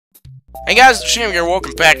Hey guys, TheShayminGamer,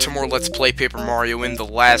 welcome back to more Let's Play Paper Mario. In the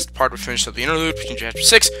last part, we finished up the interlude between Chapter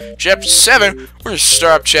 6 and Chapter 7. We're going to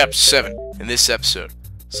start up Chapter 7 in this episode.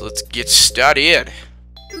 So let's get started.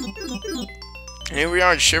 And here we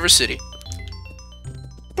are in Shiver City.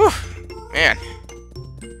 Whew, man.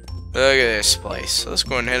 Look at this place. So let's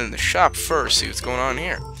go ahead and head in the shop first, see what's going on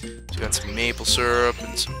here. So we got some maple syrup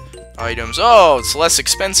and some items. Oh, it's less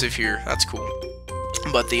expensive here. That's cool.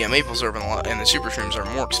 But the maple syrup and the super shrooms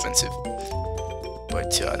are more expensive. But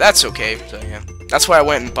that's okay. So yeah, that's why I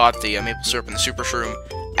went and bought the maple syrup and the super shroom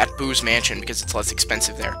at Boo's Mansion, because it's less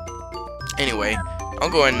expensive there. Anyway, I'll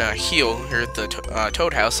go and heal here at the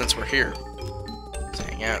Toad House since we're here. Let's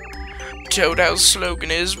hang out. Toad House slogan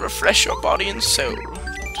is refresh your body and soul.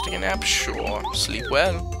 Take a nap, sure. Sleep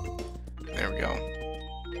well. There we go.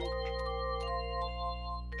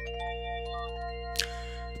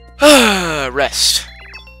 Rest.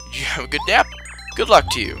 Did you have a good nap? Good luck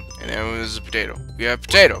to you. And that was a potato. We have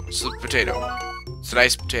potato. It's a potato. It's a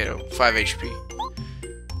nice potato. 5 HP.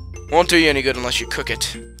 Won't do you any good unless you cook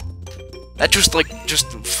it. That just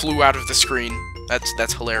flew out of the screen.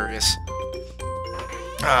 That's hilarious.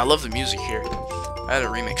 I love the music here. I had to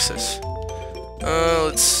remix this.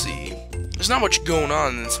 Let's see. There's not much going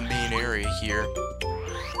on in this main area here.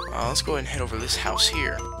 Let's go ahead and head over to this house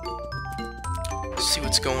here. See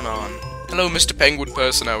what's going on. Hello, Mr. Penguin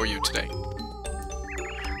Person. How are you today?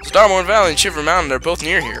 Starmore Valley and Shiver Mountain are both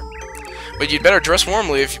near here, but you'd better dress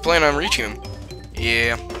warmly if you plan on reaching them.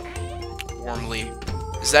 Yeah, warmly.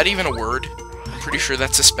 Is that even a word? I'm pretty sure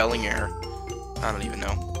that's a spelling error. I don't even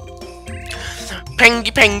know.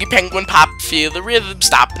 Pengy, pengy, penguin pop. Feel the rhythm.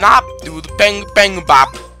 Stop and hop. Do the pengy, penguin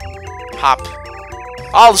bop. Hop.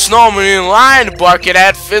 All the snowmen in line to bark it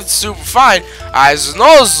at fits super fine. Eyes and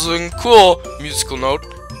nose looking cool. Musical note.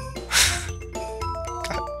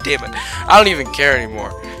 God damn it. I don't even care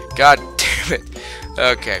anymore. God damn it.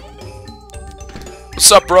 Okay.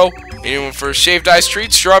 What's up, bro? Anyone for a shaved ice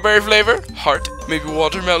treat? Strawberry flavor? Heart. Maybe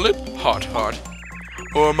watermelon? Hot, hot.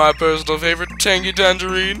 Or my personal favorite, tangy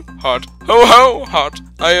tangerine? Hot. Ho ho, hot.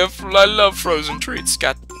 I love frozen treats.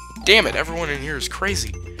 God damn it. Everyone in here is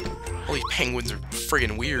crazy. All these penguins are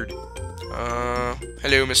friggin' weird.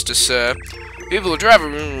 Hello, Mr. Sir. People who drive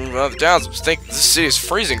around other towns think this city is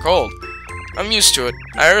freezing cold. I'm used to it.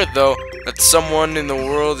 I heard, though, that someone in the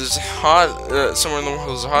world is hot. Somewhere in the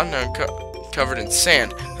world is hot now, covered in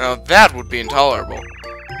sand. Now that would be intolerable.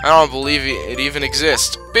 I don't believe it even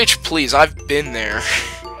exists. Bitch, please, I've been there.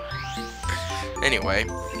 Anyway,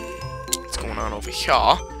 what's going on over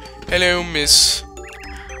here? Hello, miss.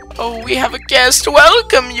 Oh, we have a guest.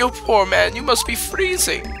 Welcome, you poor man. You must be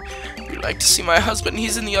freezing. You'd like to see my husband?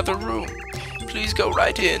 He's in the other room. Please go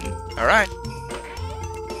right in. All right.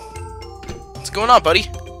 What's going on,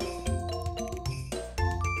 buddy?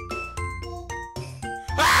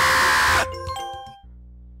 Ah!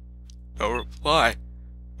 No reply.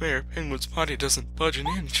 Mayor Penguin's body doesn't budge an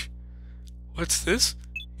inch. What's this?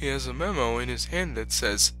 He has a memo in his hand that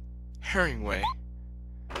says, Herringway.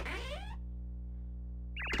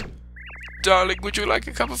 Darling, would you like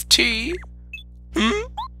a cup of tea? Hmm?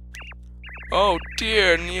 Oh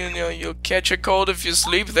dear, you know, you'll catch a cold if you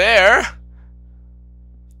sleep there.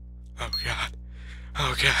 Oh god.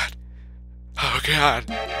 Oh god. Oh god.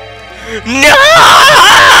 No!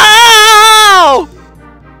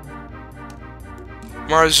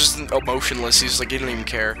 Mario's just emotionless. He's like, he doesn't even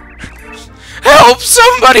care. Help!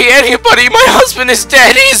 Somebody! Anybody! My husband is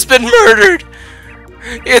dead! He's been murdered!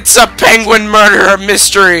 It's a penguin murderer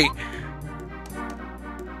mystery!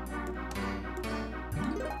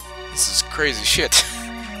 This is crazy shit.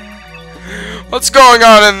 What's going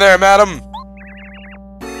on in there, madam?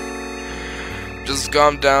 Just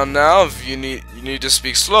calm down now. If you need to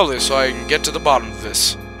speak slowly so I can get to the bottom of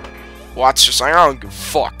this. Watch this. I don't give a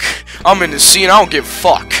fuck. I'm in the scene. I don't give a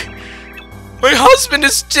fuck. My husband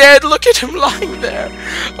is dead. Look at him lying there.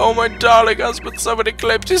 Oh, my darling husband. Somebody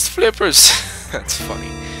clipped his flippers. That's funny.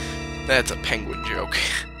 That's a penguin joke.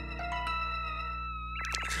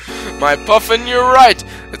 My puffin, you're right.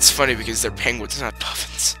 It's funny because they're penguins, not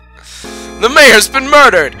puffins. The mayor's been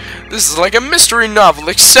murdered. This is like a mystery novel,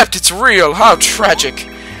 except it's real. How tragic.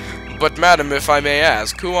 But, madam, if I may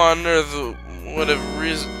ask, who on earth would have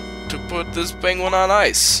reason to put this penguin on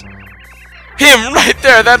ice? Him, right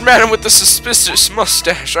there, that man with the suspicious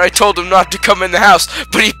mustache. I told him not to come in the house,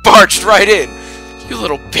 but he barged right in. You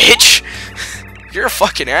little bitch. You're a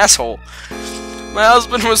fucking asshole. My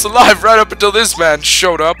husband was alive right up until this man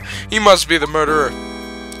showed up. He must be the murderer.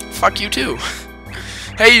 Fuck you too.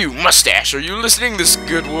 Hey you, mustache, are you listening? This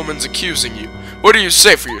good woman's accusing you. What do you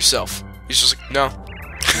say for yourself? He's just like, no.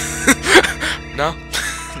 No?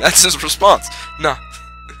 That's his response. Nah.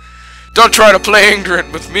 Don't try to play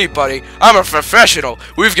ignorant with me, buddy. I'm a professional.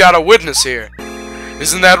 We've got a witness here.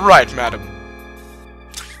 Isn't that right, madam?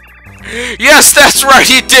 Yes, that's right.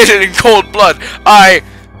 He did it in cold blood. I,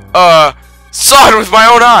 saw it with my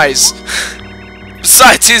own eyes.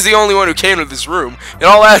 Besides, he's the only one who came to this room. It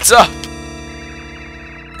all adds up.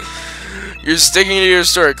 You're sticking to your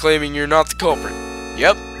story, claiming you're not the culprit.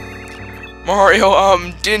 Yep. Mario,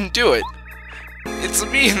 didn't do it. It's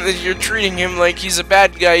mean that you're treating him like he's a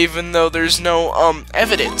bad guy even though there's no,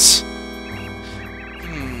 evidence.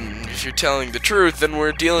 If you're telling the truth, then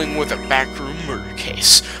we're dealing with a backroom murder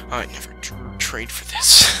case. I never trained for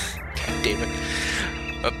this. God damn it.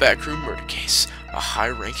 A backroom murder case. A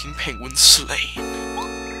high-ranking penguin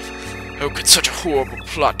slain. How could such a horrible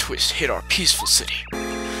plot twist hit our peaceful city?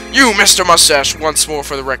 You, Mr. Mustache, once more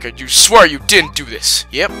for the record, you swear you didn't do this.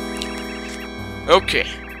 Yep. Okay.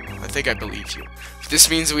 I think I believe you. This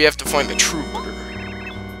means we have to find the true murderer.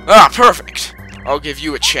 Ah, perfect. I'll give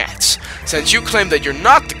you a chance. Since you claim that you're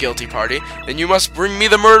not the guilty party, then you must bring me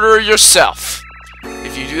the murderer yourself.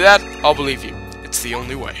 If you do that, I'll believe you. It's the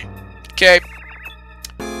only way. Okay?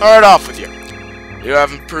 Alright, off with you. You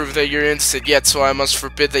haven't proved that you're innocent yet, so I must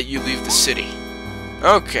forbid that you leave the city.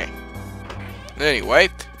 Okay. Anyway,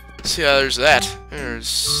 see how there's that. There's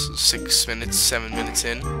 6 minutes, 7 minutes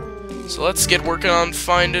in. So let's get working on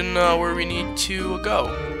finding where we need to go.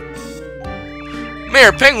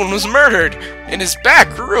 Mayor Penguin was murdered in his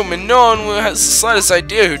back room, and no one has the slightest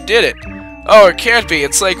idea who did it. Oh, it can't be.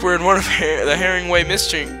 It's like we're in one of the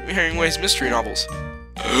Herringway's mystery novels.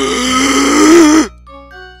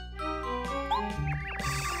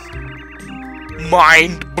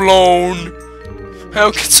 Mind blown.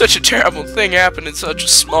 How could such a terrible thing happen in such a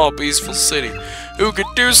small, peaceful city? Who could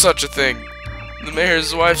do such a thing? The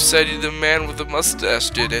mayor's wife said the man with the mustache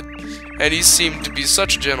did it, and he seemed to be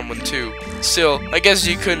such a gentleman too. Still, I guess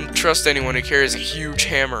you couldn't trust anyone who carries a huge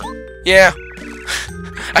hammer. Yeah,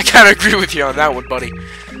 I kinda agree with you on that one, buddy.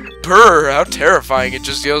 Brr, how terrifying. It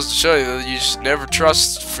just goes to show you that you should never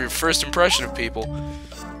trust for your first impression of people.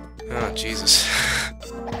 Oh, Jesus.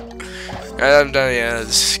 I'm done, yeah,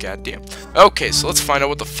 this is goddamn. Okay, so let's find out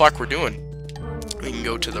what the fuck we're doing. We can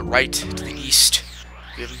go to the right, to the east.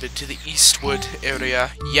 We haven't been to the Eastwood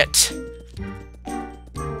area yet.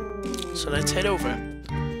 So let's head over.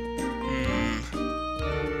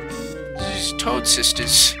 These Toad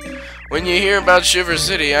Sisters. When you hear about Shiver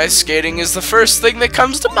City, ice skating is the first thing that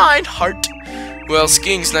comes to mind, heart. Well,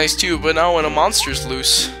 skiing's nice too, but not when a monster's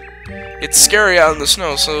loose. It's scary out in the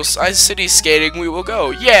snow, so ice city skating we will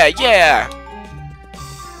go. Yeah, yeah!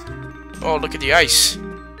 Oh, look at the ice.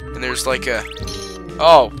 And there's like a...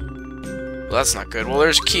 Oh. Well, that's not good. Well,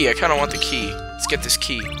 there's a key. I kind of want the key. Let's get this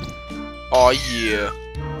key. Oh, yeah.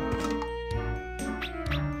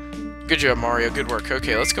 Good job, Mario. Good work.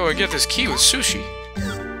 Okay, let's go and get this key with Sushi.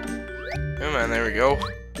 Come on, there we go.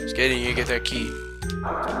 Just getting you get that key.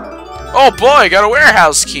 Oh, boy, got a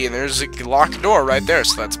warehouse key, and there's a locked door right there,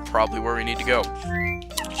 so that's probably where we need to go.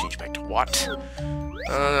 Change back to what?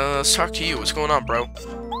 Let's talk to you. What's going on, bro? ...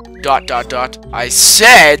 I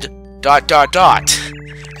said ...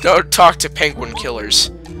 Don't talk to penguin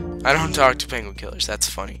killers. I don't talk to penguin killers. That's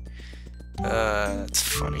funny. That's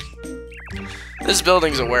funny. This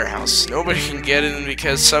building's a warehouse. Nobody can get in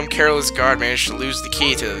because some careless guard managed to lose the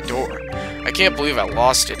key to the door. I can't believe I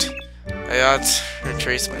lost it. I ought to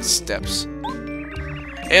retrace my steps.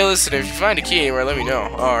 Hey, listen, if you find a key anywhere, let me know.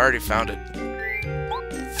 Oh, I already found it.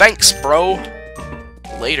 Thanks, bro.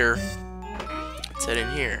 Later. Let's head in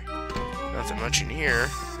here. Nothing much in here.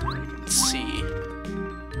 You can see.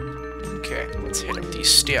 Okay, let's hit up these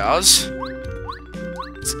stairs.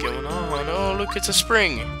 What's going on? Oh, look, it's a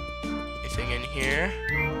spring. Anything in here?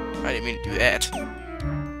 I didn't mean to do that.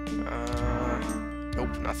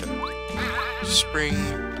 Nope, nothing. Spring,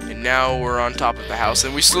 and now we're on top of the house,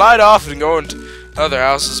 and we slide off and go into other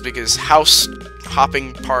houses because house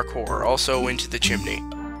hopping parkour. Also into the chimney.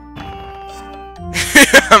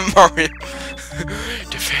 Mario.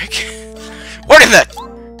 The fuck? What in the?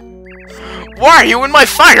 Why are you in my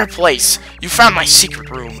fireplace? You found my secret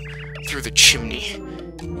room through the chimney.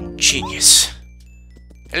 Ingenious.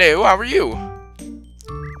 Hello, how are you?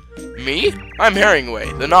 Me? I'm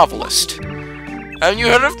Herringway, the novelist. Haven't you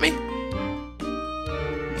heard of me?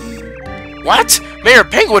 What? Mayor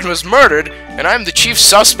Penguin was murdered, and I'm the chief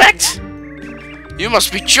suspect? You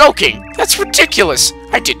must be joking. That's ridiculous.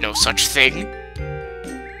 I did no such thing.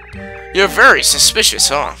 You're very suspicious,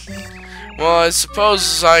 huh? Well, I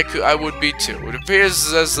suppose I would be too. It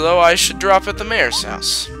appears as though I should drop at the mayor's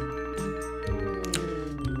house.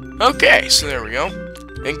 Okay, so there we go.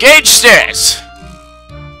 Engage stairs!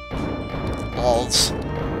 Balls.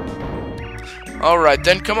 Alright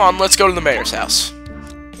then, come on, let's go to the mayor's house.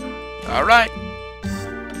 Alright.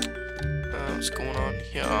 What's going on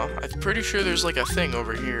here? I'm pretty sure there's like a thing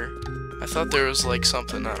over here. I thought there was like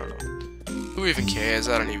something, I don't know. Who even cares?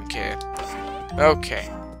 I don't even care. Okay.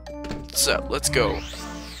 So, let's go.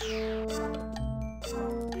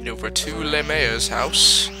 Head over to Le Mayor's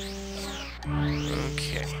house.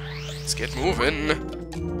 Okay. Let's get moving.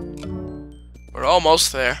 We're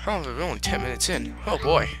almost there. Oh, we're only 10 minutes in. Oh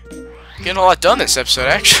boy. Getting a lot done this episode,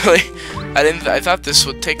 actually. I thought this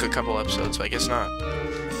would take a couple episodes, but I guess not.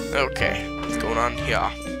 Okay. What's going on here?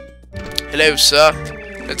 Hello, sir.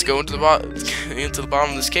 Let's go into the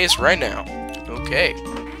bottom of this case right now. Okay.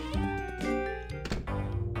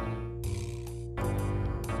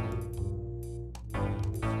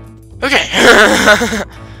 Okay.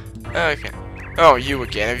 Okay. Oh, you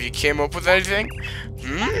again. Have you came up with anything?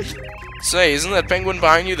 Say, isn't that penguin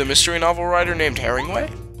behind you the mystery novel writer named Herringway?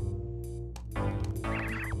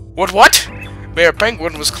 What? Mayor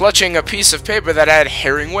Penguin was clutching a piece of paper that had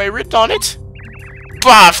Herringway written on it?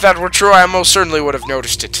 Bah, if that were true, I most certainly would have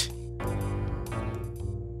noticed it.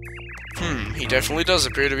 He definitely does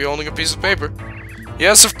appear to be holding a piece of paper.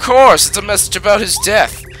 Yes, of course, it's a message about his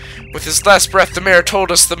death. With his last breath, the mayor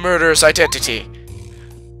told us the murderer's identity.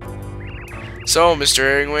 So, Mr.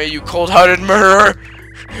 Herringway, you cold-hearted murderer,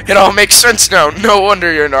 it all makes sense now. No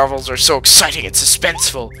wonder your novels are so exciting and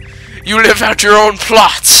suspenseful. You live out your own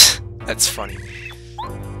plots. That's funny.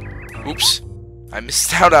 Oops. I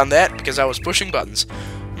missed out on that because I was pushing buttons.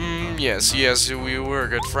 Yes, we were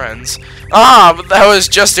good friends. Ah, but that was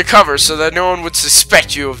just a cover so that no one would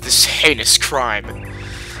suspect you of this heinous crime.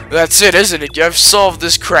 That's it, isn't it? I've solved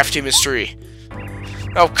this crafty mystery.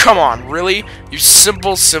 Oh, come on, really? You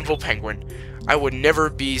simple penguin. I would never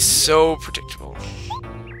be so predictable.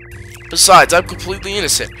 Besides, I'm completely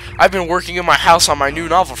innocent. I've been working in my house on my new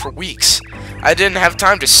novel for weeks. I didn't have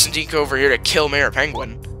time to sneak over here to kill Mayor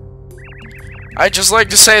Penguin. I'd just like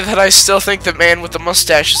to say that I still think the man with the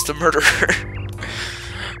mustache is the murderer.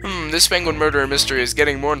 This penguin murderer mystery is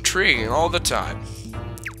getting more intriguing all the time.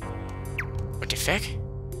 What the fuck?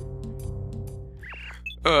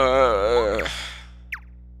 Oh,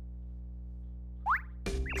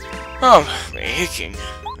 I'm aching.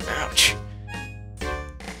 Ouch.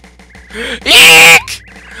 Eek!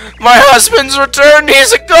 My husband's returned,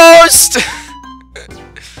 he's a ghost!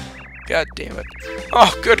 God damn it.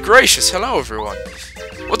 Oh, good gracious, hello everyone.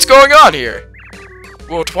 What's going on here?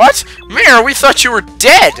 What? Mayor, we thought you were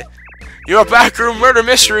dead! Your backroom murder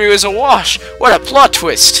mystery is a wash. What a plot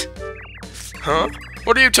twist! Huh?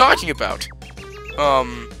 What are you talking about? I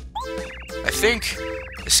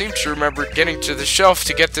seem to remember getting to the shelf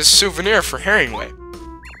to get this souvenir for Herringway.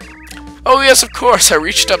 Oh yes, of course, I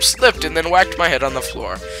reached up, slipped, and then whacked my head on the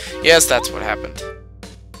floor. Yes, that's what happened.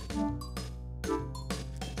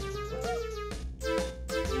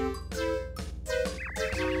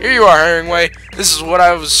 Here you are, Herringway. This is what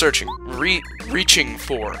I was reaching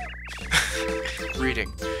for.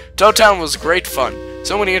 Reading. Town was great fun.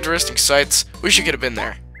 So many interesting sights. Wish you could have been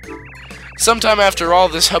there. Sometime after all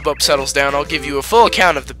this hubbub settles down, I'll give you a full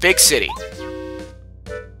account of the big city.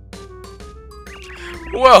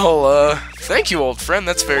 Well, thank you, old friend.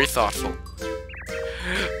 That's very thoughtful.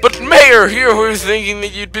 But, Mayor, here we were thinking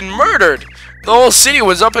that you'd been murdered. The whole city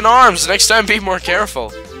was up in arms. Next time, be more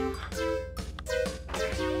careful.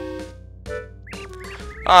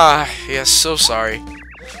 Ah, yes, so sorry.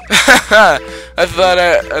 I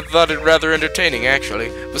thought it rather entertaining, actually.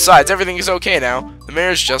 Besides, everything is okay now. The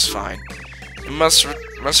mayor's just fine. I must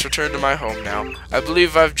return to my home now. I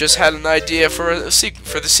believe I've just had an idea for the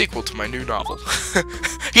sequel to my new novel.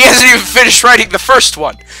 He hasn't even finished writing the first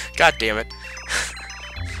one. God damn it.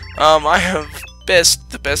 I have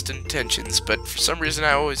the best intentions, but for some reason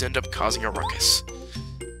I always end up causing a ruckus.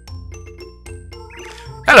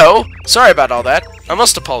 Hello! Sorry about all that. I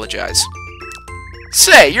must apologize.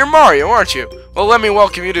 Say, you're Mario, aren't you? Well, let me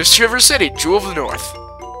welcome you to Shiver City, Jewel of the North.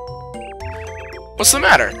 What's the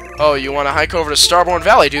matter? Oh, you want to hike over to Starborn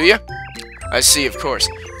Valley, do you? I see, of course.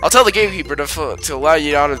 I'll tell the gatekeeper to allow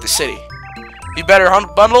you out of the city. You better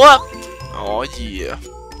bundle up. Oh, yeah.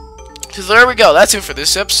 So there we go. That's it for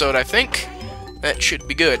this episode, I think. That should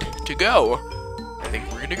be good to go. I think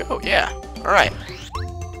we're gonna go, yeah. Alright.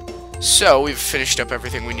 So, we've finished up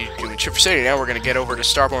everything we need to do in Shiver City. Now we're going to get over to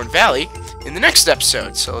Starborn Valley in the next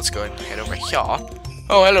episode. So, let's go ahead and head over here.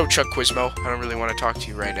 Oh, hello, Chuck Quizmo. I don't really want to talk to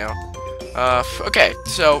you right now. Okay,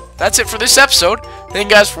 so, that's it for this episode. Thank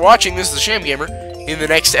you guys for watching. This is TheShayminGamer. In the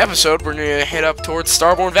next episode, we're going to head up towards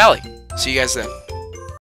Starborn Valley. See you guys then.